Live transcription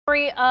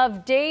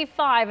Of day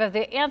 5 of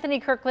the Anthony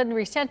Kirkland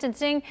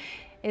resentencing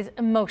is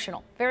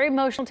emotional, very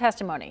emotional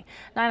testimony.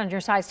 9 on your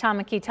side's Tom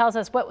McKee tells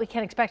us what we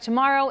can expect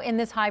tomorrow in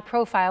this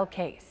high-profile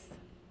case.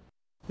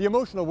 The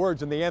emotional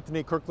words in the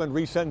Anthony Kirkland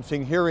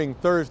resentencing hearing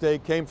Thursday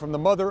came from the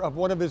mother of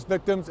one of his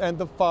victims and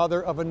the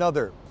father of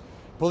another.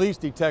 Police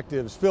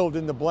detectives filled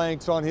in the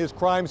blanks on his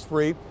crime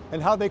spree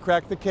and how they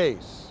cracked the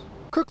case.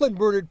 Kirkland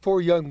murdered 4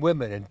 young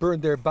women and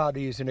burned their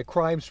bodies in a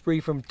crime spree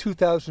from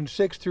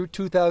 2006 through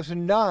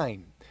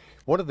 2009.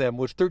 One of them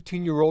was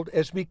 13-year-old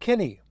Esme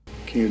Kenney.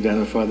 Can you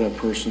identify that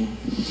person?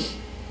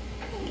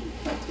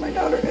 That's my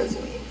daughter,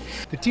 Esme.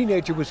 The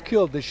teenager was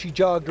killed as she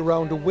jogged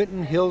around a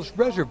Winton Hills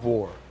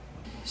reservoir.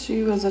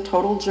 She was a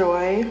total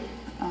joy.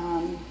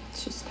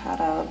 Just had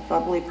a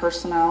bubbly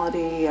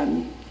personality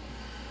and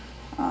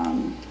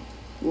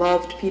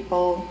loved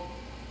people,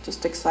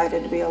 just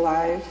excited to be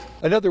alive.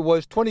 Another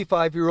was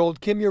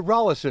 25-year-old Kimya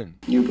Rolison.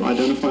 You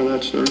identify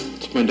that, sir?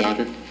 It's my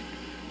daughter.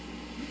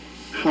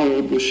 How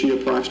old was she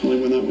approximately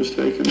when that was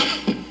taken?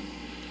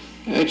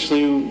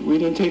 Actually, we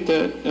didn't take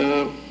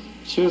that.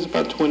 She was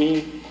about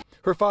 20.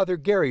 Her father,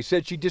 Gary,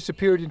 said she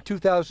disappeared in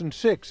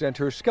 2006 and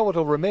her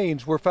skeletal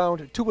remains were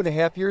found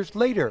 2.5 years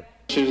later.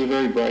 She was a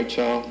very bright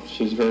child.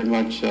 She was very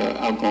much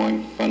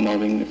outgoing,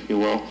 fun-loving, if you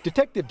will.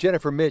 Detective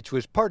Jennifer Mitsch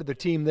was part of the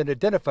team that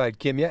identified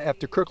Kimya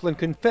after Kirkland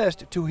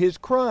confessed to his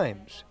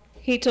crimes.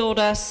 He told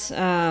us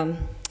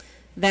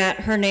that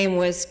her name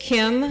was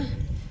Kim,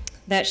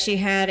 that she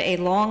had a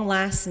long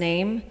last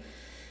name,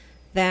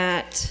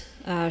 that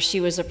she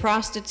was a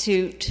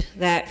prostitute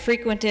that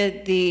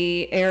frequented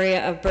the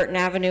area of Burton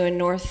Avenue in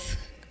North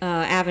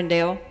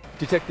Avondale.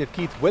 Detective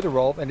Keith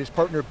Witherall and his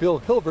partner Bill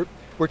Hilbert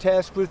were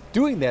tasked with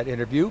doing that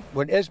interview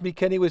when Esme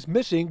Kenney was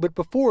missing, but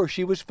before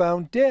she was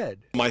found dead.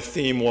 My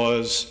theme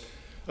was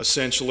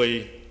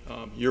essentially,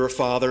 you're a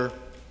father,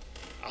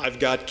 I've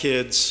got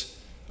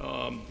kids,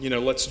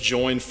 let's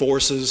join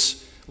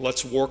forces,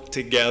 let's work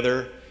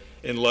together,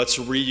 and let's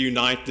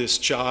reunite this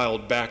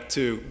child back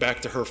to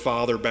her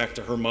father, back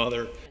to her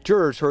mother.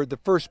 Jurors heard the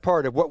first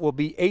part of what will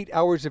be 8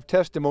 hours of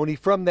testimony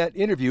from that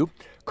interview.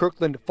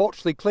 Kirkland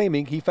falsely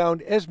claiming he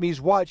found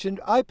Esme's watch and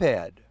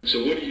iPad.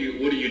 So what do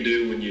you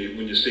do when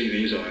you see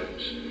these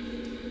items?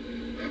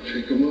 I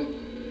pick them up.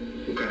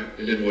 Okay.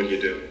 And then what do you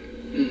do?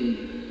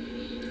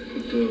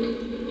 Put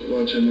the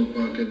watch in my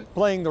pocket.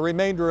 Playing the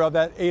remainder of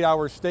that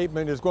 8-hour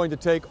statement is going to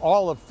take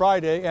all of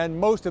Friday and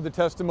most of the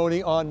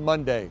testimony on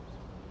Monday.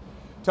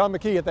 Tom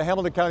McKee at the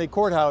Hamilton County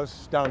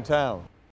Courthouse downtown.